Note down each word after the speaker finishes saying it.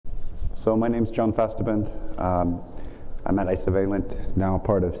So my name's John Fastabend. I'm at Isovalent, now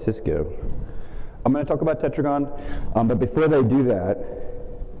part of Cisco. I'm going to talk about Tetragon, but before they do that,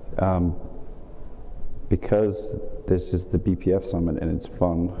 because this is the BPF Summit and it's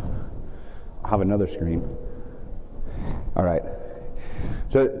fun, I'll have another screen. All right.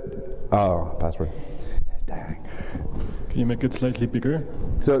 So, password. Dang. Can you make it slightly bigger?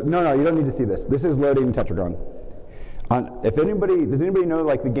 So, no, you don't need to see this. This is loading Tetragon. Does anybody know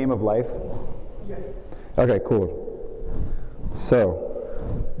like the game of life? Yes. Okay, cool.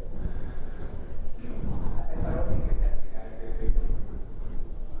 So,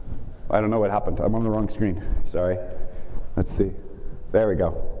 I don't know what happened. I'm on the wrong screen. Sorry. Let's see. There we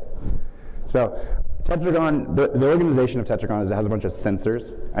go. So, Tetragon, the organization of Tetragon has a bunch of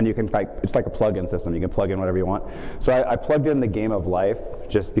sensors, and you can it's like a plug-in system. You can plug in whatever you want. So I plugged in the game of life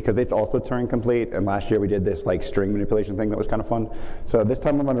just because it's also Turing complete, and last year we did this like string manipulation thing that was kind of fun. So this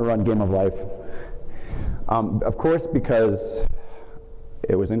time I'm going to run game of life. Of course, because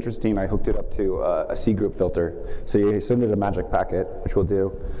it was interesting, I hooked it up to a C group filter. So you send it a magic packet, which we'll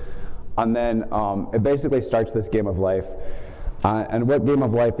do, and then it basically starts this game of life. And what game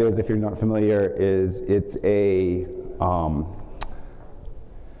of life is, if you're not familiar, is it's a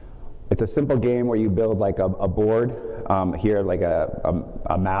simple game where you build like a board here, like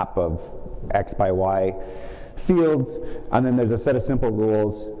a map of X by Y fields, and then there's a set of simple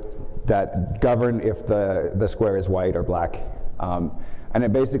rules that govern if the square is white or black. And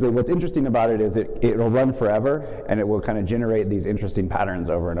it basically, what's interesting about it is it'll run forever, and it will kind of generate these interesting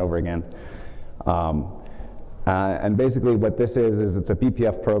patterns over and over again. And basically what this is it's a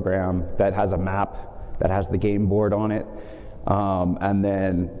BPF program that has a map that has the game board on it, and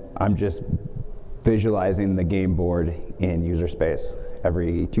then I'm just visualizing the game board in user space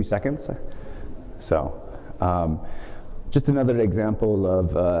every 2 seconds. So just another example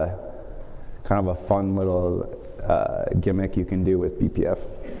of kind of a fun little gimmick you can do with BPF.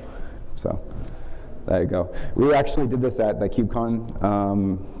 So there you go. We actually did this at the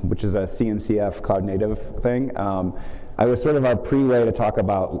KubeCon, which is a CNCF cloud native thing. It was sort of our pre-way to talk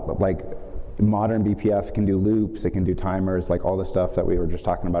about like modern BPF. It can do loops, it can do timers, like all the stuff that we were just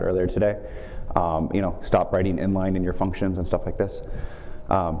talking about earlier today. Stop writing inline in your functions and stuff like this.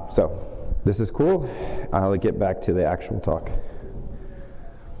 So this is cool. I'll get back to the actual talk.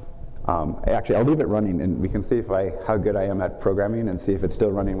 Actually, I'll leave it running, and we can see how good I am at programming, and see if it's still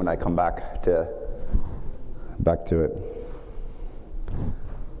running when I come back to it.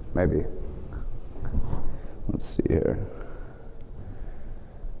 Maybe. Let's see here.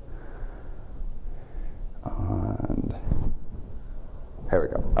 And here we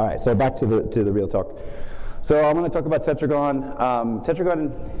go. All right, so back to the real talk. So I'm going to talk about Tetragon.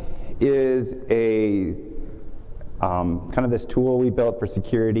 Tetragon is a kind of this tool we built for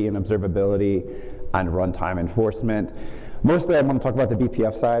security and observability and runtime enforcement. Mostly I want to talk about the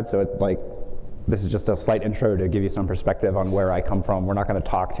BPF side, so this is just a slight intro to give you some perspective on where I come from. We're not going to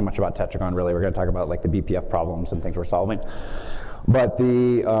talk too much about Tetragon, really. We're going to talk about like the BPF problems and things we're solving. But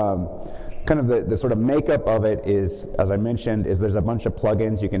the kind of the sort of makeup of it is, as I mentioned, there's a bunch of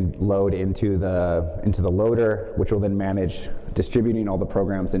plugins you can load into the loader, which will then manage distributing all the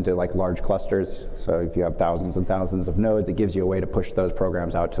programs into like large clusters. So if you have thousands and thousands of nodes, it gives you a way to push those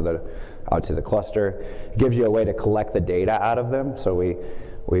programs out to the cluster. It gives you a way to collect the data out of them. So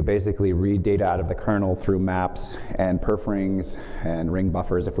we basically read data out of the kernel through maps and perf rings and ring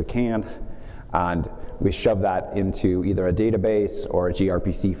buffers if we can, and we shove that into either a database or a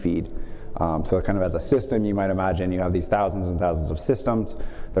gRPC feed. So kind of as a system, you might imagine you have these thousands and thousands of systems.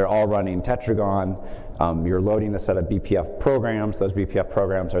 They're all running Tetragon. You're loading a set of BPF programs. Those BPF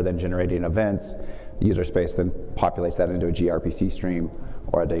programs are then generating events. The user space then populates that into a gRPC stream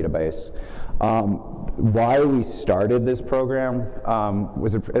or a database. Why we started this program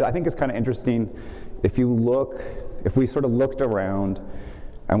I think it's kind of interesting. If we sort of looked around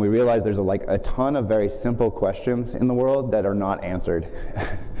and we realized there's a ton of very simple questions in the world that are not answered.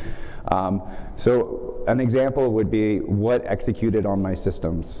 So an example would be, what executed on my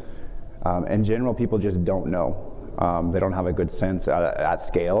systems? In general, people just don't know. They don't have a good sense at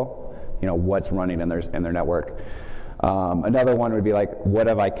scale, what's running in their network. Another one would be like, what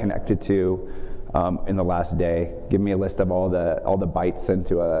have I connected to in the last day? Give me a list of all the bytes sent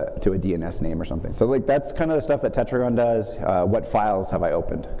to a DNS name or something. So that's kind of the stuff that Tetragon does. What files have I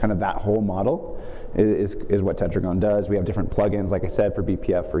opened? Kind of that whole model is what Tetragon does. We have different plugins, like I said, for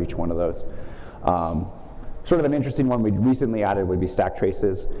BPF for each one of those. Sort of an interesting one we recently added would be stack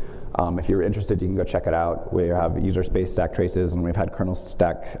traces. If you're interested, you can go check it out. We have user space stack traces, and we've had kernel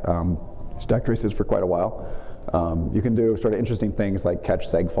stack traces for quite a while. You can do sort of interesting things like catch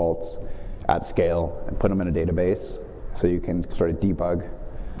seg faults at scale and put them in a database, so you can sort of debug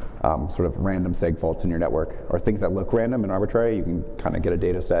sort of random seg faults in your network, or things that look random and arbitrary. You can kind of get a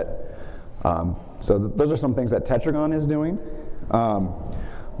data set. So those are some things that Tetragon is doing.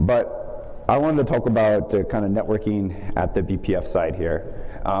 But I wanted to talk about kind of networking at the BPF side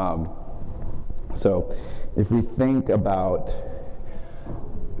here. So if we think about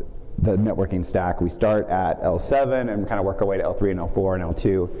the networking stack, we start at L7 and kind of work our way to L3 and L4 and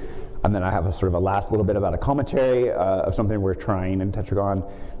L2. And then I have a sort of a last little bit about a commentary of something we're trying in Tetragon,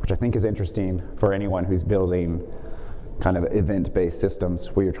 which I think is interesting for anyone who's building kind of event-based systems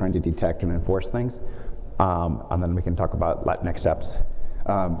where you're trying to detect and enforce things. And then we can talk about next steps.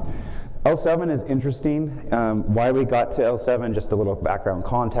 L7 is interesting. Why we got to L7, just a little background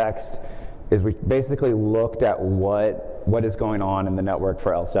context, is we basically looked at what is going on in the network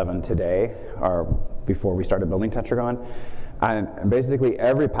for L7 today, or before we started building Tetragon. And basically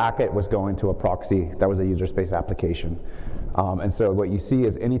every packet was going to a proxy that was a user space application. And so what you see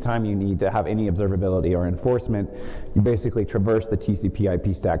is anytime you need to have any observability or enforcement, you basically traverse the TCP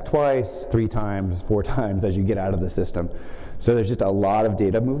IP stack twice, 3 times, 4 times as you get out of the system. So there's just a lot of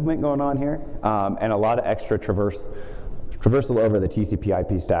data movement going on here, and a lot of extra traversal over the TCP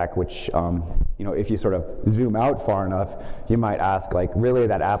IP stack, which if you sort of zoom out far enough, you might ask, like, really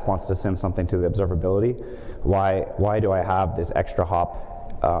that app wants to send something to the observability. Why do I have this extra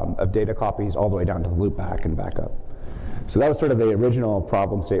hop of data copies all the way down to the loop back and back up? So that was sort of the original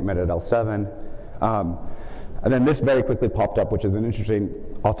problem statement at L7. And then this very quickly popped up, which is an interesting,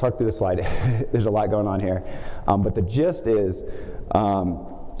 I'll talk through the slide. There's a lot going on here. But the gist is,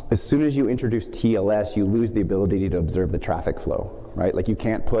 as soon as you introduce TLS, you lose the ability to observe the traffic flow, right? Like, you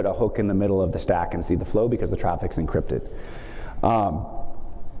can't put a hook in the middle of the stack and see the flow because the traffic's encrypted.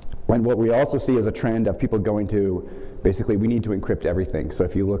 And what we also see is a trend of people going to, basically, we need to encrypt everything. So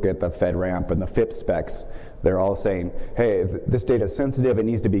if you look at the FedRAMP and the FIP specs, they're all saying, hey, this data is sensitive, it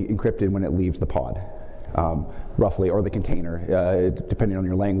needs to be encrypted when it leaves the pod, roughly, or the container, depending on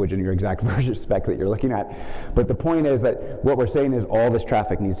your language and your exact version spec that you're looking at. But the point is that what we're saying is all this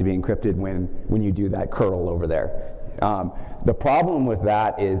traffic needs to be encrypted when you do that curl over there. The problem with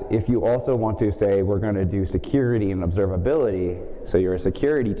that is if you also want to say we're going to do security and observability, so you're a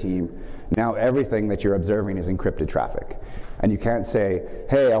security team, now everything that you're observing is encrypted traffic. And you can't say,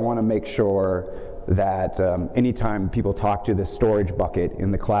 hey, I want to make sure that anytime people talk to this storage bucket in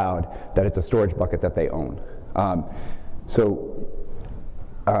the cloud, that it's a storage bucket that they own. So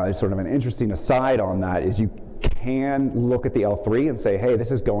sort of an interesting aside on that is you can look at the L3 and say, hey,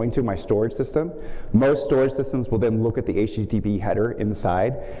 this is going to my storage system. Most storage systems will then look at the HTTP header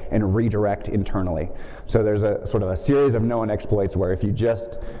inside and redirect internally. So there's a sort of a series of known exploits where if you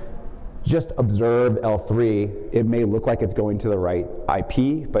just observe L3, it may look like it's going to the right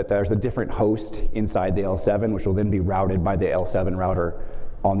IP, but there's a different host inside the L7, which will then be routed by the L7 router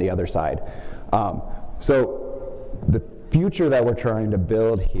on the other side. So the future that we're trying to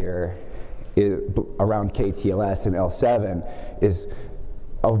build here around KTLS and L7 is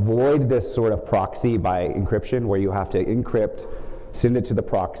avoid this sort of proxy by encryption where you have to encrypt, send it to the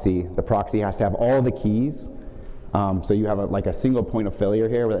proxy. The proxy has to have all the keys. So you have like a single point of failure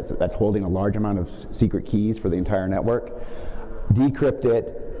here that's holding a large amount of secret keys for the entire network. Decrypt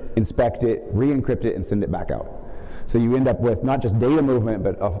it, inspect it, re-encrypt it, and send it back out. So you end up with not just data movement,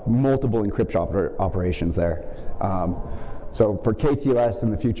 but multiple encryption operations there. So for KTLS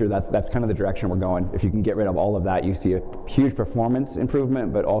in the future, that's kind of the direction we're going. If you can get rid of all of that, you see a huge performance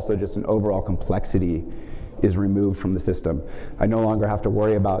improvement, but also just an overall complexity is removed from the system. I no longer have to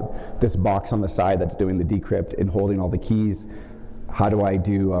worry about this box on the side that's doing the decrypt and holding all the keys. How do I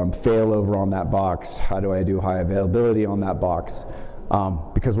do failover on that box? How do I do high availability on that box?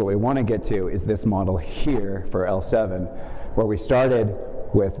 Because what we want to get to is this model here for L7, where we started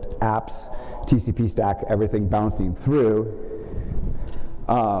with apps, TCP stack, everything bouncing through.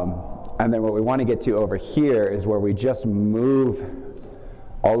 And then what we want to get to over here is where we just move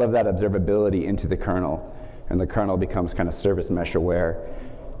all of that observability into the kernel. And the kernel becomes kind of service mesh aware.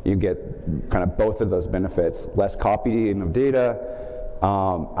 You get kind of both of those benefits, less copying of data,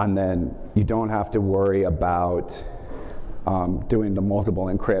 and then you don't have to worry about doing the multiple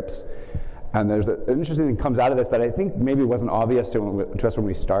encrypts. And there's an interesting thing that comes out of this that I think maybe wasn't obvious to us when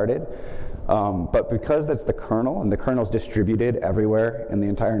we started. But because that's the kernel, and the kernel's distributed everywhere in the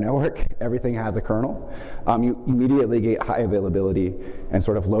entire network, everything has a kernel, you immediately get high availability and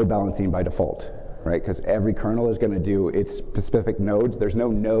sort of load balancing by default, right? Because every kernel is going to do its specific nodes. There's no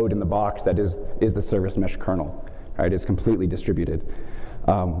node in the box that is the service mesh kernel, right? It's completely distributed.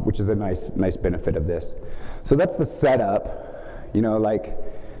 which is a nice benefit of this. So that's the setup. You know, like,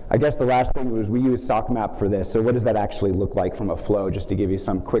 I guess the last thing was we use SockMap for this. So what does that actually look like from a flow, just to give you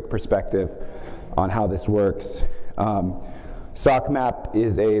some quick perspective on how this works. SockMap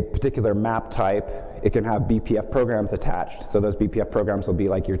is a particular map type. It can have BPF programs attached. So those BPF programs will be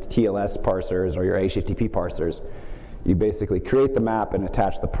like your TLS parsers or your HTTP parsers. You basically create the map and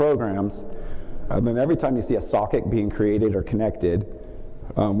attach the programs. And then every time you see a socket being created or connected,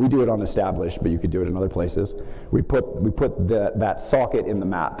 we do it on established, but you could do it in other places. We put that socket in the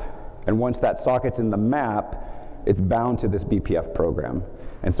map. And once that socket's in the map, it's bound to this BPF program.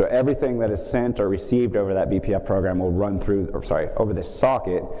 And so everything that is sent or received over that BPF program will run through, or sorry, over this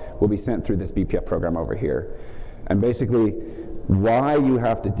socket will be sent through this BPF program over here. And basically, why you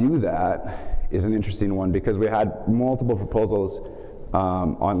have to do that is an interesting one, because we had multiple proposals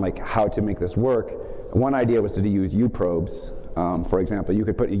on like how to make this work. One idea was to use uprobes. For example, you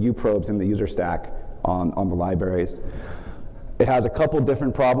could put uprobes in the user stack on the libraries. It has a couple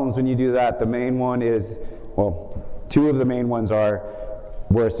different problems when you do that. The main one is, well, two of the main ones are,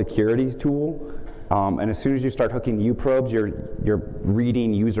 we're a security tool, and as soon as you start hooking uprobes, you're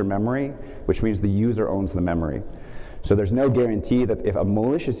reading user memory, which means the user owns the memory. So there's no guarantee that if a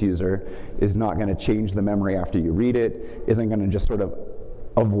malicious user is not going to change the memory after you read it, isn't going to just sort of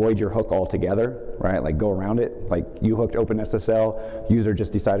avoid your hook altogether, right? Like go around it. Like you hooked OpenSSL, user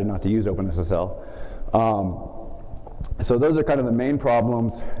just decided not to use OpenSSL. So those are kind of the main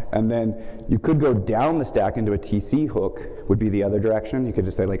problems. And then you could go down the stack into a TC hook, would be the other direction. You could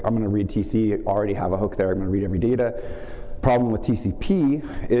just say, like, I'm going to read TC, already have a hook there, I'm going to read every data. Problem with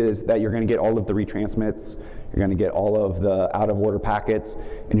TCP is that you're going to get all of the retransmits, you're going to get all of the out-of-order packets,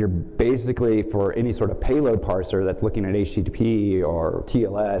 and you're basically, for any sort of payload parser that's looking at HTTP or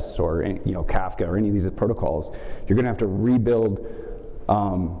TLS or Kafka or any of these protocols, you're going to have to rebuild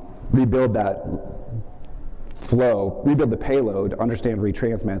that flow, rebuild the payload, understand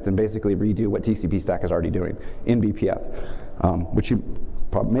retransmits, and basically redo what TCP stack is already doing in BPF, which you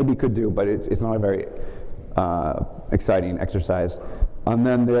maybe could do, but it's not a very exciting exercise. And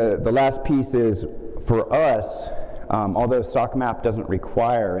then the last piece is, for us, although SockMap doesn't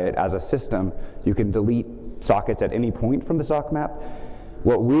require it as a system, you can delete sockets at any point from the SockMap.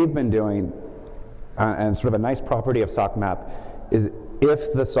 What we've been doing, and sort of a nice property of SockMap, is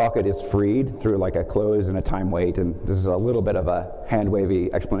if the socket is freed through like a close and a time wait, and this is a little bit of a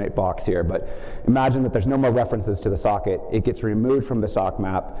hand-wavy explanation box here, but imagine that there's no more references to the socket, it gets removed from the sock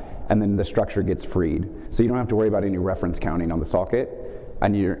map, and then the structure gets freed. So you don't have to worry about any reference counting on the socket,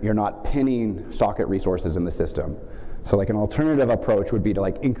 and you're not pinning socket resources in the system. So like an alternative approach would be to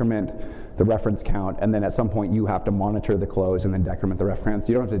like increment the reference count, and then at some point you have to monitor the close and then decrement the ref counts.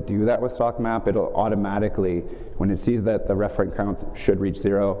 You don't have to do that with SockMap. It'll automatically, when it sees that the reference counts should reach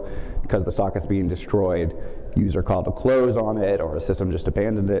 0 because the socket's being destroyed, user called a close on it or a system just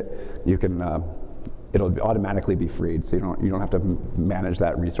abandoned it, you can, it'll automatically be freed. So you don't have to manage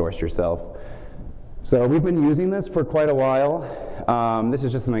that resource yourself. So we've been using this for quite a while. This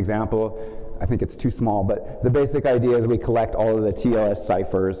is just an example. I think it's too small, but the basic idea is we collect all of the TLS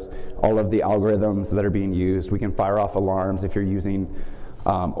ciphers, all of the algorithms that are being used. We can fire off alarms if you're using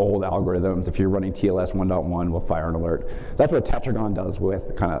old algorithms. If you're running TLS 1.1, we'll fire an alert. That's what Tetragon does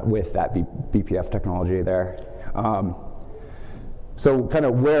with that BPF technology there. So kind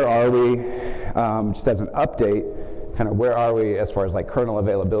of where are we? Just as an update, kind of where are we as far as like kernel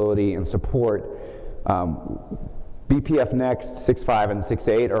availability and support? BPF Next 6.5 and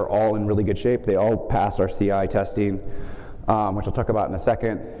 6.8 are all in really good shape. They all pass our CI testing, which I'll talk about in a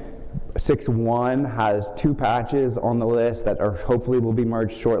second. 6.1 has 2 patches on the list that are hopefully will be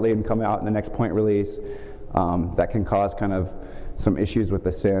merged shortly and come out in the next point release. That can cause kind of some issues with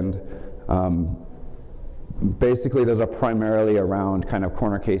the send. Basically, those are primarily around kind of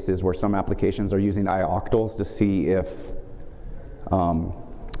corner cases where some applications are using ioctls to see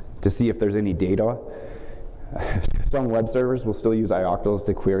if there's any data. Some web servers will still use ioctls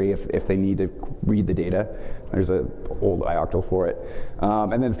to query if they need to read the data. There's an old ioctl for it.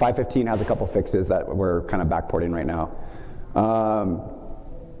 And then 5.15 has a couple fixes that we're kind of backporting right now.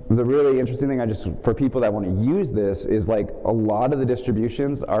 The really interesting thing, for people that want to use this, is like a lot of the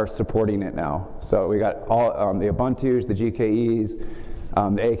distributions are supporting it now. So we got all the Ubuntu's, the GKEs,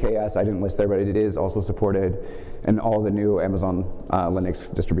 the AKS, I didn't list there, but it is also supported, and all the new Amazon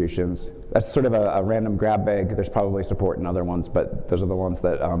Linux distributions. That's sort of a random grab bag. There's probably support in other ones, but those are the ones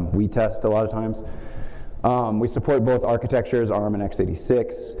that we test a lot of times. We support both architectures, ARM and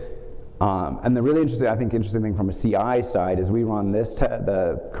x86. And the really interesting thing from a CI side is we run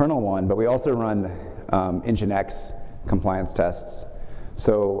the kernel one, but we also run Nginx compliance tests.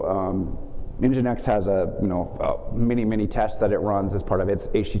 So Nginx has a mini test that it runs as part of its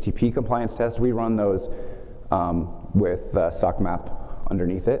HTTP compliance test. We run those with SOCMap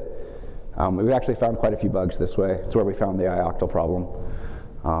underneath it. We've actually found quite a few bugs this way. It's where we found the ioctl problem.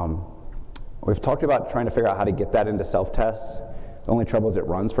 We've talked about trying to figure out how to get that into self-tests. The only trouble is it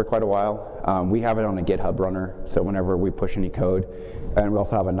runs for quite a while. We have it on a GitHub runner, so whenever we push any code, and we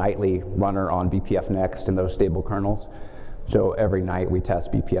also have a nightly runner on BPF Next and those stable kernels. So every night we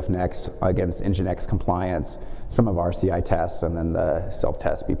test BPF Next against Nginx compliance, some of our CI tests, and then the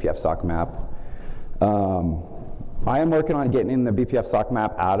self-test BPF SOCMap. I am working on getting in the BPF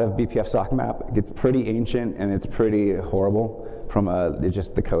SOCMap out of BPF SOCMap. It's pretty ancient and it's pretty horrible.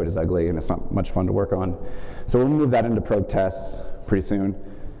 Just the code is ugly and it's not much fun to work on. So we'll move that into prog tests pretty soon.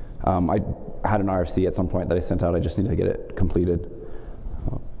 I had an RFC at some point that I sent out. I just need to get it completed.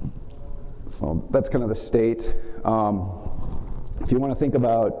 So that's kind of the state. If you want to think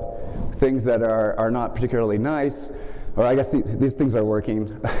about things that are not particularly nice, or I guess these things are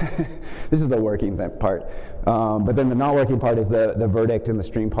working. This is the working part. But then the not working part is the verdict and the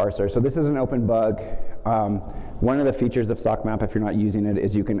stream parser. So this is an open bug. One of the features of SOCMap, if you're not using it,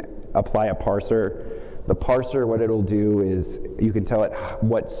 is you can apply a parser. The parser, what it'll do is you can tell it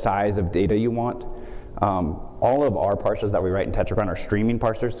what size of data you want. All of our parsers that we write in Tetragon are streaming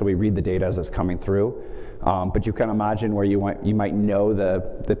parsers, so we read the data as it's coming through. But you can imagine where you might know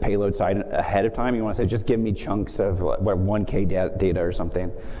the payload side ahead of time. You want to say, just give me chunks of 1K data or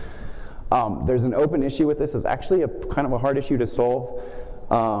something. There's an open issue with this. It's actually kind of a hard issue to solve.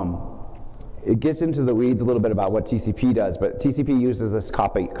 It gets into the weeds a little bit about what TCP does, but TCP uses this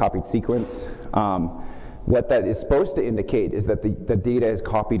copied sequence. What that is supposed to indicate is that the data is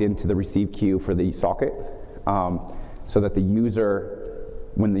copied into the receive queue for the socket, so that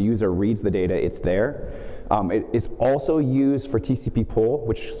when the user reads the data, it's there. It's also used for TCP pull,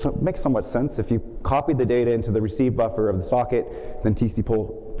 which makes somewhat sense. If you copy the data into the receive buffer of the socket, then TCP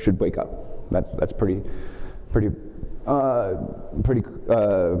pull should wake up. That's pretty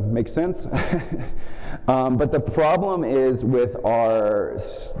makes sense. But the problem is with our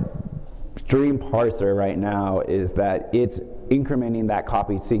stream parser right now is that it's incrementing that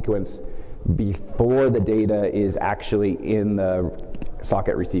copy sequence before the data is actually in the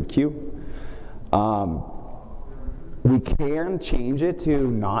socket receive queue. We can change it to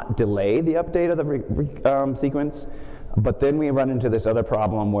not delay the update of the sequence, but then we run into this other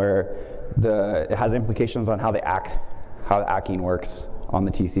problem where it has implications on how the ACking works on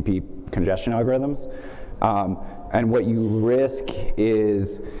the TCP congestion algorithms. And what you risk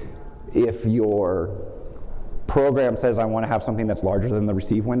is if your program says I want to have something that's larger than the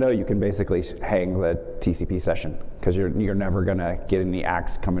receive window, you can basically hang the TCP session because you're never going to get any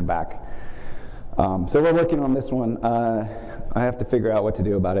ACKs coming back. So we're working on this one. I have to figure out what to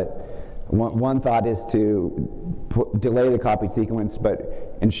do about it. One thought is to delay the copied sequence,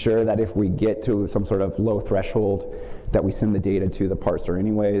 but ensure that if we get to some sort of low threshold, that we send the data to the parser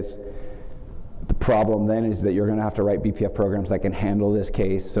anyways. The problem then is that you're going to have to write BPF programs that can handle this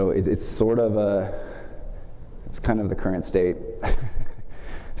case. So it's sort of it's kind of the current state.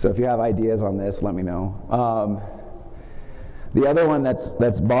 So if you have ideas on this, let me know. The other one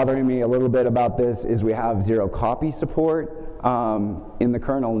that's bothering me a little bit about this is we have zero copy support in the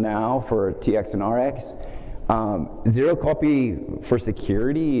kernel now for TX and RX. Zero copy for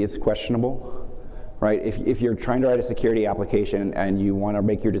security is questionable. Right? If you're trying to write a security application and you want to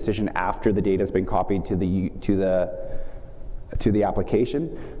make your decision after the data has been copied to the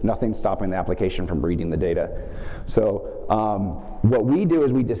application, nothing's stopping the application from reading the data. So what we do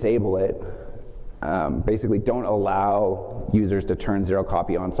is we disable it. Basically, don't allow users to turn zero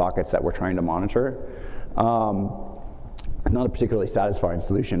copy on sockets that we're trying to monitor. Not a particularly satisfying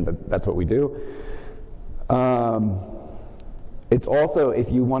solution, but that's what we do. It's also, if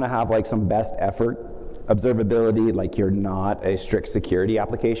you want to have like some best effort observability, like you're not a strict security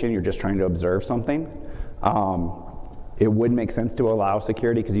application, you're just trying to observe something, it would make sense to allow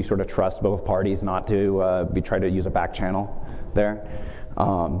security because you sort of trust both parties not to be trying to use a back channel there.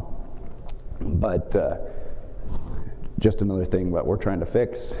 But just another thing that we're trying to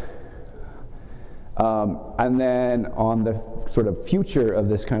fix. And then on the sort of future of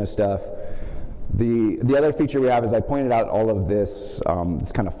this kind of stuff, the other feature we have is I pointed out all of this,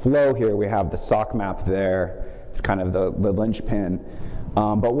 this kind of flow here. We have the sock map there. It's kind of the linchpin.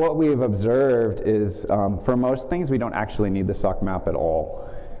 But what we've observed is for most things, we don't actually need the sock map at all.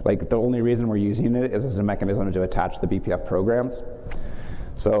 Like the only reason we're using it is as a mechanism to attach the BPF programs.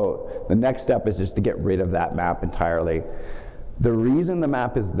 So the next step is just to get rid of that map entirely. The reason the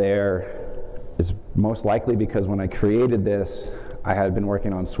map is there is most likely because when I created this, I had been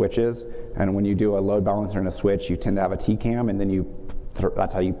working on switches, and when you do a load balancer in a switch, you tend to have a TCAM, and then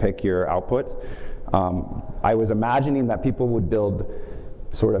that's how you pick your output. I was imagining that people would build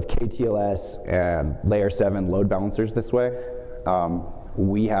sort of KTLS and layer 7 load balancers this way.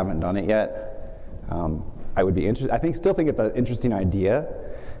 We haven't done it yet. I would be interested. Still think it's an interesting idea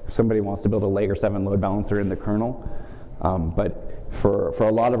if somebody wants to build a layer 7 load balancer in the kernel. But for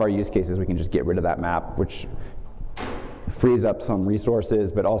a lot of our use cases, we can just get rid of that map, which frees up some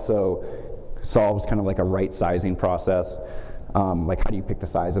resources, but also solves kind of like a right sizing process. Like how do you pick the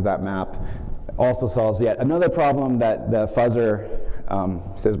size of that map? Also solves yet another problem that the fuzzer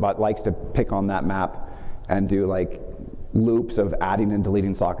Sysbot likes to pick on that map and do like loops of adding and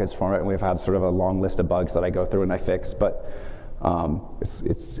deleting sockets from it. And we've had sort of a long list of bugs that I go through and I fix. But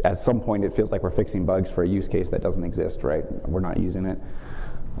it's at some point it feels like we're fixing bugs for a use case that doesn't exist, right? We're not using it.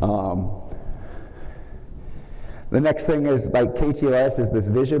 The next thing is like KTLS is this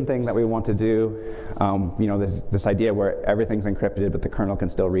vision thing that we want to do. You know, this idea where everything's encrypted, but the kernel can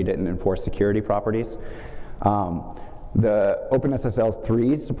still read it and enforce security properties. The OpenSSL's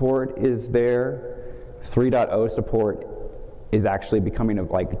 3 support is there. 3.0 support is actually becoming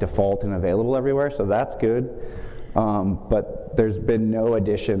like default and available everywhere, so that's good. But there's been no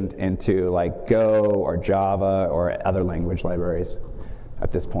addition into like Go or Java or other language libraries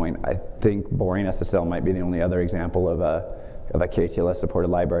at this point. I think Boring SSL might be the only other example of a KTLS supported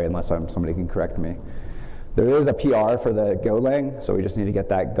library, unless somebody can correct me. There is a PR for the Golang, so we just need to get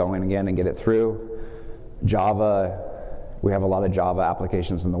that going again and get it through. Java, we have a lot of Java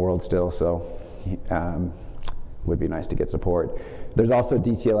applications in the world still, so would be nice to get support. There's also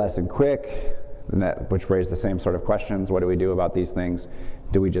DTLS and Quick, which raise the same sort of questions. What do we do about these things?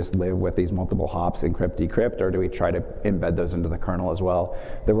 Do we just live with these multiple hops, encrypt, decrypt, or do we try to embed those into the kernel as well?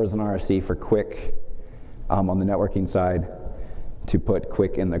 There was an RFC for Quick on the networking side to put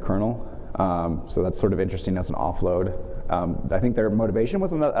Quick in the kernel. So that's sort of interesting as an offload. I think their motivation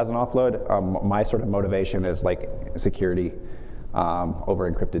was as an offload. My sort of motivation is like security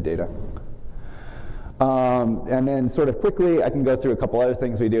over encrypted data. And then sort of quickly, I can go through a couple other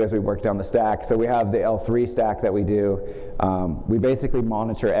things we do as we work down the stack. So we have the L3 stack that we do. We basically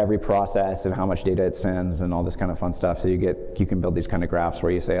monitor every process and how much data it sends and all this kind of fun stuff. So you can build these kind of graphs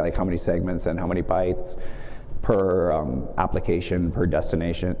where you say like how many segments and how many bytes per application, per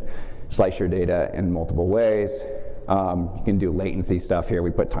destination. Slice your data in multiple ways. You can do latency stuff here. We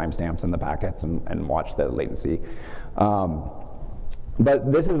put timestamps in the packets and watch the latency.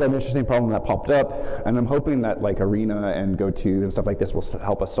 But this is an interesting problem that popped up, and I'm hoping that like Arena and GoTo and stuff like this will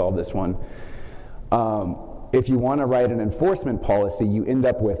help us solve this one. If you want to write an enforcement policy, you end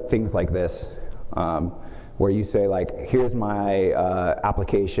up with things like this, where you say like, here's my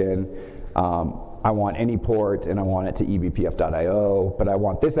application, I want any port and I want it to ebpf.io, but I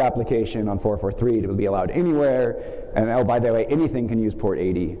want this application on 443 to be allowed anywhere, and oh, by the way, anything can use port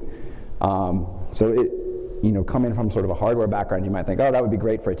 80. You know, coming from sort of a hardware background, you might think, oh, that would be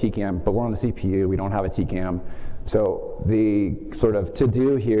great for a TCAM, but we're on the CPU, we don't have a TCAM. So the sort of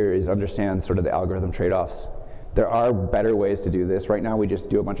to-do here is understand sort of the algorithm trade-offs. There are better ways to do this. Right now, we just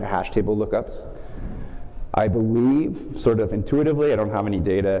do a bunch of hash table lookups. I believe, sort of intuitively, I don't have any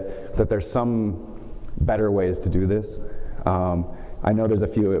data, that there's some better ways to do this. I know there's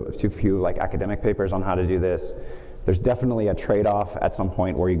too few like academic papers on how to do this. There's definitely a trade-off at some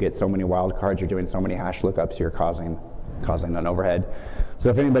point where you get so many wildcards, you're doing so many hash lookups, you're causing an overhead. So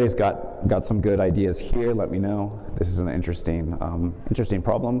if anybody's got some good ideas here, let me know. This is an interesting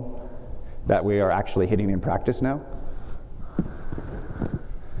problem that we are actually hitting in practice now.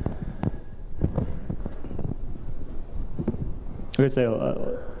 I would say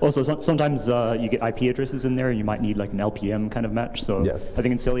also sometimes you get IP addresses in there, and you might need like an LPM kind of match. So yes. I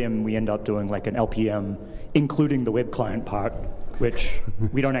think in Cilium we end up doing like an LPM, including the web client part, which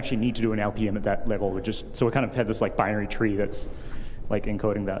we don't actually need to do an LPM at that level. So we kind of have this like binary tree that's like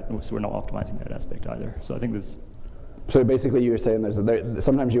encoding that, so we're not optimizing that aspect either. So I think there's. So basically, you were saying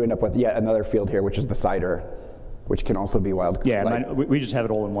sometimes you end up with yet another field here, which is the CIDR, which can also be wild. Yeah, we just have it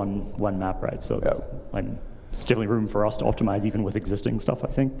all in one map, right? So yeah. There's definitely room for us to optimize even with existing stuff, I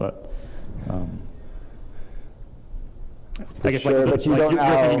think, but I guess sure, you're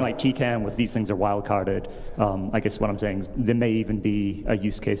thinking like TCAM with these things are wildcarded. I guess what I'm saying is there may even be a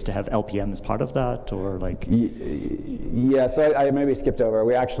use case to have LPM as part of that, or like. Yeah, so I maybe skipped over.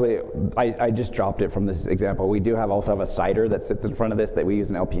 We actually, I just dropped it from this example. We do also have a CIDR that sits in front of this that we use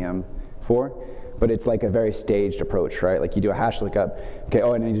an LPM for, but it's like a very staged approach, right? Like you do a hash lookup. Okay,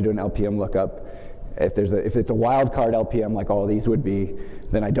 I need to do an LPM lookup. If it's a wildcard LPM like all these would be,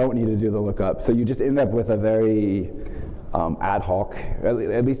 then I don't need to do the lookup. So you just end up with a very ad hoc,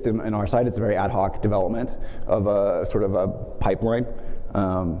 at least in our side, it's a very ad hoc development of a sort of a pipeline.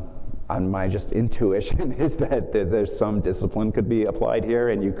 And my just intuition is that there's some discipline could be applied here,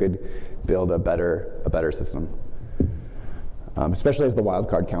 and you could build a better system, especially as the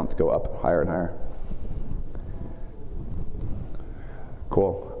wildcard counts go up higher and higher.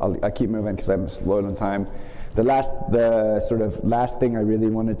 Cool. I'll keep moving because I'm slow on time. The sort of last thing I really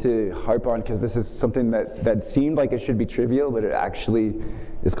wanted to harp on, because this is something that seemed like it should be trivial, but it actually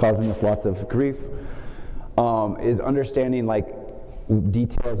is causing us lots of grief, is understanding like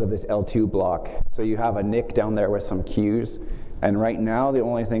details of this L2 block. So you have a NIC down there with some queues, and right now the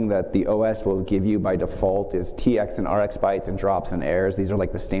only thing that the OS will give you by default is TX and RX bytes and drops and errors. These are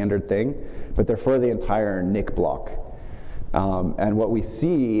like the standard thing, but they're for the entire NIC block. And what we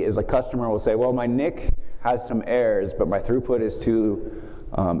see is a customer will say, well, my NIC has some errors, but my throughput is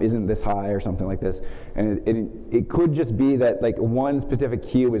isn't this high or something like this. And it could just be that like one specific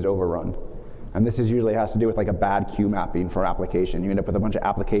queue is overrun. And this usually has to do with like a bad queue mapping for application. You end up with a bunch of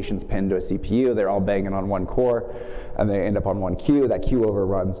applications pinned to a CPU, they're all banging on one core, and they end up on one queue, that queue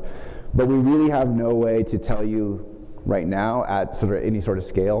overruns. But we really have no way to tell you right now at sort of any sort of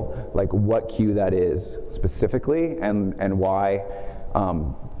scale, like what queue that is specifically and why.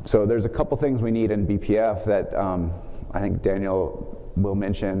 So there's a couple things we need in BPF that I think Daniel will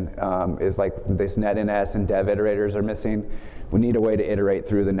mention, is like this netins and dev iterators are missing. We need a way to iterate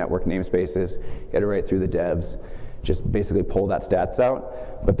through the network namespaces, iterate through the devs, just basically pull that stats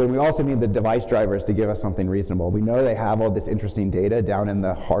out. But then we also need the device drivers to give us something reasonable. We know they have all this interesting data down in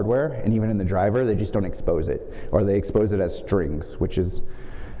the hardware and even in the driver, they just don't expose it, or they expose it as strings, which is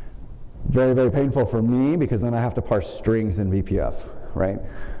very, very painful for me because then I have to parse strings in BPF, right?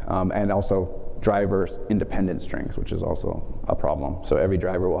 And also drivers independent strings, which is also a problem. So every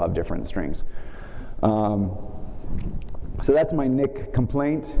driver will have different strings. So that's my NIC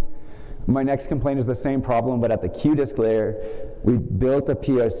complaint. My next complaint is the same problem, but at the QDisk layer, we built a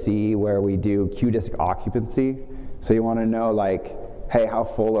POC where we do QDisk occupancy. So you want to know, like, hey, how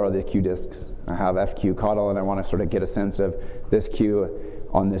full are the QDisks? I have FQ Coddle, and I want to sort of get a sense of this queue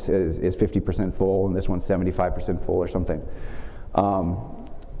on this is 50% full, and this one's 75% full or something.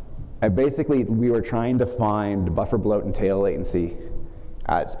 And basically, we were trying to find buffer bloat and tail latency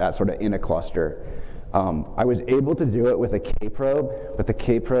at sort of in a cluster. I was able to do it with a K-probe, but the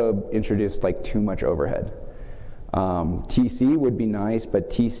K-probe introduced like too much overhead. TC would be nice, but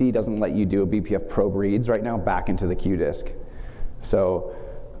TC doesn't let you do a BPF probe reads right now back into the QDisk. So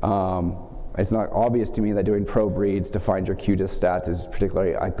it's not obvious to me that doing probe reads to find your QDisk stats is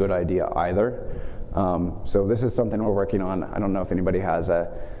particularly a good idea either. So this is something we're working on. I don't know if anybody has a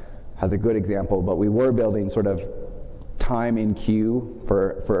good example, but we were building sort of time in queue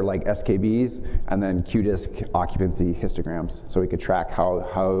for like SKBs, and then QDisk occupancy histograms, so we could track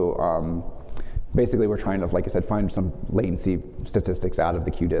how basically we're trying to, like I said, find some latency statistics out of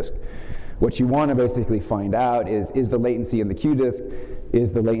the QDisk. What you want to basically find out is the latency in the QDisk,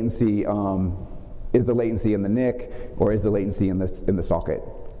 is the latency in the NIC, or is the latency in the socket,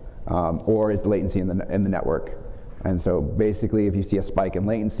 or is the latency in the network. And so basically, if you see a spike in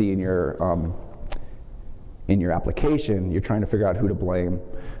latency in your application, you're trying to figure out who to blame.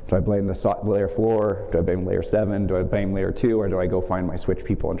 Do I blame the layer 4? Do I blame layer 7? Do I blame layer 2? Or do I go find my switch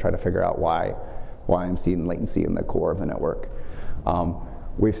people and try to figure out why I'm seeing latency in the core of the network?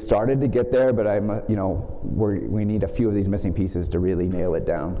 We've started to get there, but we need a few of these missing pieces to really nail it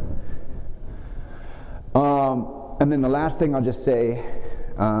down. And then the last thing I'll just say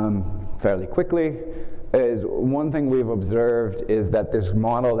fairly quickly is one thing we've observed is that this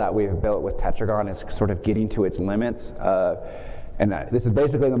model that we've built with Tetragon is sort of getting to its limits. And this is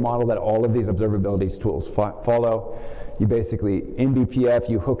basically the model that all of these observability tools follow. You basically, in BPF,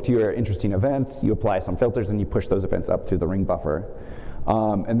 you hook to your interesting events, you apply some filters, and you push those events up through the ring buffer.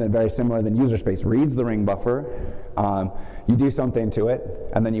 And then very similar, then user space reads the ring buffer, you do something to it,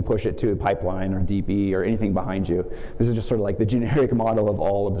 and then you push it to a pipeline or DB or anything behind you. This is just sort of like the generic model of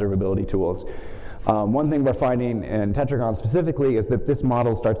all observability tools. One thing we're finding in Tetragon specifically is that this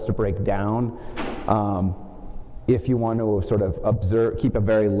model starts to break down if you want to sort of keep a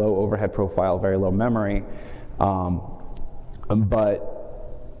very low overhead profile, very low memory, but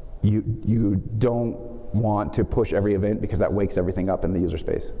you don't want to push every event because that wakes everything up in the user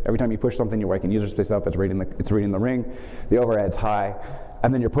space. Every time you push something, you're waking user space up, it's reading the ring, the overhead's high,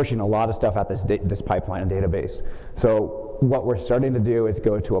 and then you're pushing a lot of stuff at this pipeline and database. So what we're starting to do is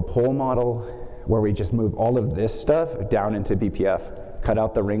go to a pull model where we just move all of this stuff down into BPF, cut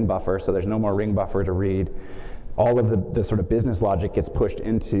out the ring buffer so there's no more ring buffer to read. All of the sort of business logic gets pushed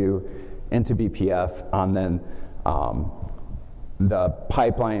into BPF, and then the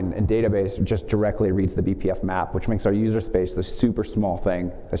pipeline and database just directly reads the BPF map, which makes our user space this super small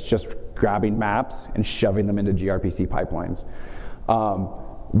thing that's just grabbing maps and shoving them into gRPC pipelines.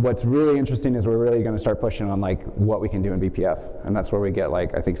 What's really interesting is we're really going to start pushing on like what we can do in BPF, and that's where we get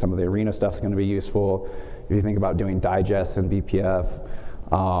like I think some of the arena stuff is going to be useful. If you think about doing digests in BPF,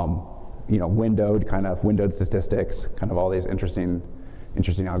 you know, windowed statistics, kind of all these interesting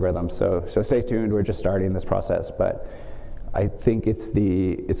algorithms. So stay tuned. We're just starting this process, but I think it's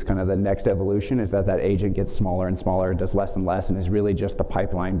kind of the next evolution is that agent gets smaller and smaller, does less and less, and is really just the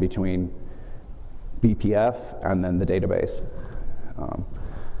pipeline between BPF and then the database.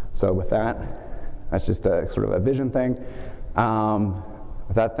 So with that, that's just a sort of a vision thing.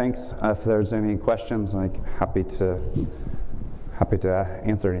 With that, thanks. If there's any questions, I'm happy to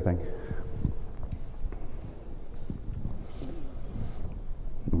answer anything.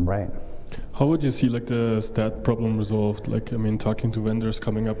 Right. How would you see like the stat problem resolved? Like, I mean, talking to vendors,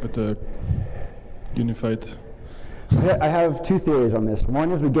 coming up with a unified. I have two theories on this. One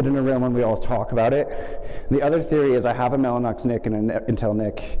is we get in a room and we all talk about it. The other theory is I have a Mellanox NIC and an Intel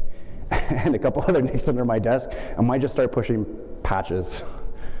NIC and a couple other NICs under my desk. I might just start pushing patches.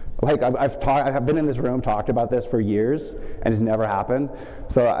 Like I've been in this room, talked about this for years, and it's never happened.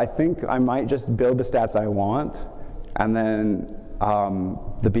 So I think I might just build the stats I want, and then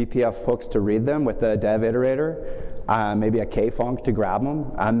the BPF hooks to read them with the dev iterator, maybe a kfunc to grab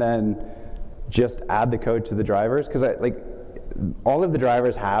them, and then just add the code to the drivers, because all of the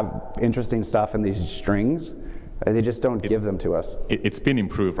drivers have interesting stuff in these strings. They just don't give them to us. It's been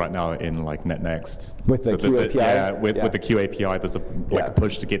improved right now in like NetNext. With the Q API? With the Q API, there's a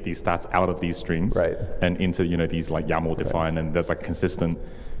push to get these stats out of these strings and into these like YAML defined, and there's like consistent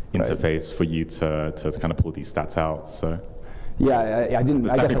interface for you to kind of pull these stats out. So yeah, I didn't.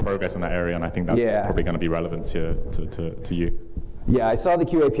 There's definitely progress in that area, and I think that's probably going to be relevant to you. Yeah, I saw the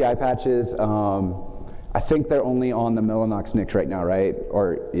Q API patches. I think they're only on the Mellanox NICs right now, right?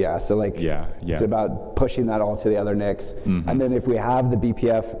 Or so like it's about pushing that all to the other NICs. And then if we have the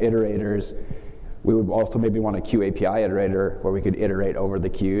BPF iterators, we would also maybe want a Q API iterator where we could iterate over the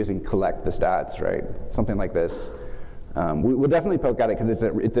queues and collect the stats, right? Something like this. We'll definitely poke at it because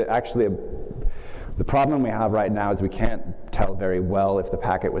it's actually the problem we have right now is we can't tell very well if the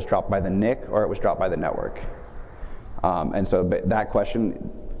packet was dropped by the NIC or it was dropped by the network. And so that question,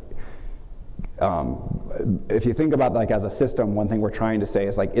 if you think about like as a system, one thing we're trying to say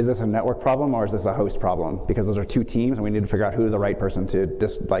is like, is this a network problem or is this a host problem? Because those are two teams and we need to figure out who's the right person to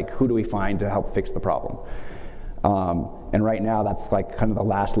who do we find to help fix the problem. And right now that's like kind of the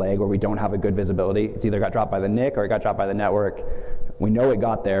last leg where we don't have a good visibility. It's either got dropped by the NIC or it got dropped by the network. We know it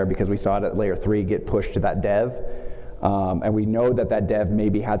got there because we saw it at layer 3 get pushed to that dev. And we know that dev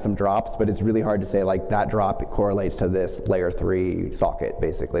maybe had some drops, but it's really hard to say like that drop correlates to this layer 3 socket,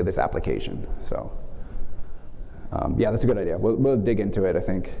 basically, this application. So that's a good idea. We'll dig into it, I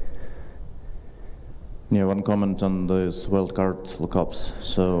think. Yeah, one comment on those wildcard lookups.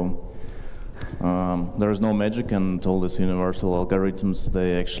 So there is no magic, and all these universal algorithms,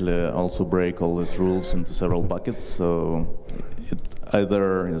 they actually also break all these rules into several buckets. So it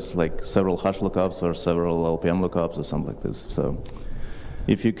either is like several hash lookups or several LPM lookups or something like this. So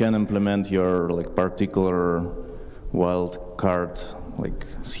if you can implement your like particular wildcard like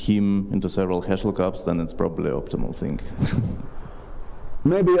scheme into several hash lookups, then it's probably an optimal thing.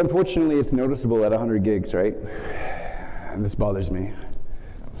 Maybe, unfortunately, it's noticeable at 100 gigs, right? And this bothers me.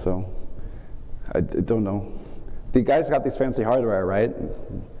 So I don't know. The guys got this fancy hardware, right?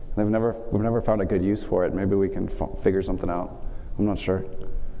 We've never found a good use for it. Maybe we can figure something out. I'm not sure.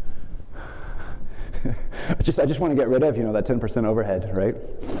 I just want to get rid of that 10% overhead, right?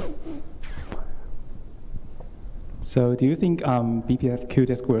 So do you think BPF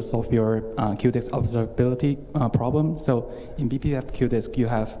QDisk will solve your QDisk observability problem? So in BPF QDisk, you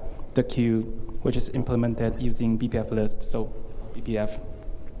have the queue, which is implemented using BPF list, so BPF.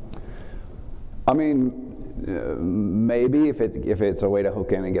 I mean, maybe if it's a way to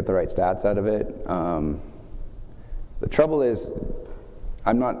hook in and get the right stats out of it. The trouble is,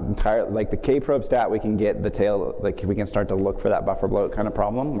 I'm not entirely, like the kprobe stat, we can get the tail, like we can start to look for that buffer bloat kind of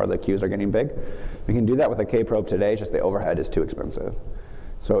problem where the queues are getting big. We can do that with a kprobe today, just the overhead is too expensive.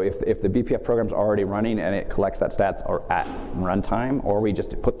 So if the BPF program's already running and it collects that stats or at runtime, or we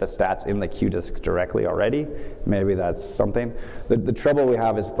just put the stats in the QDisk directly already, maybe that's something. The trouble we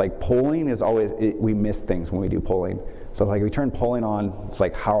have is like polling is always, we miss things when we do polling. So like we turn polling on, it's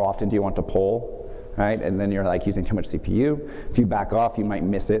like how often do you want to poll? Right? And then you're like using too much CPU. If you back off, you might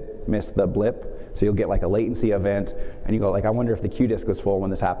miss the blip. So you'll get like a latency event, and you go like, I wonder if the Q disk was full when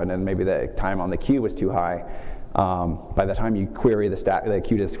this happened, and maybe the time on the queue was too high. by the time you query the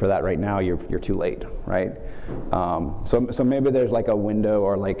QDisk for that right now, you're too late, right? So maybe there's like a window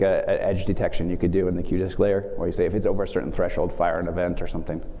or like an edge detection you could do in the QDisk layer, where you say if it's over a certain threshold, fire an event or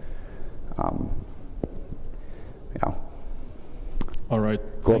something. Yeah. All right.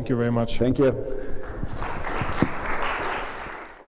 Cool. Thank you very much. Thank you.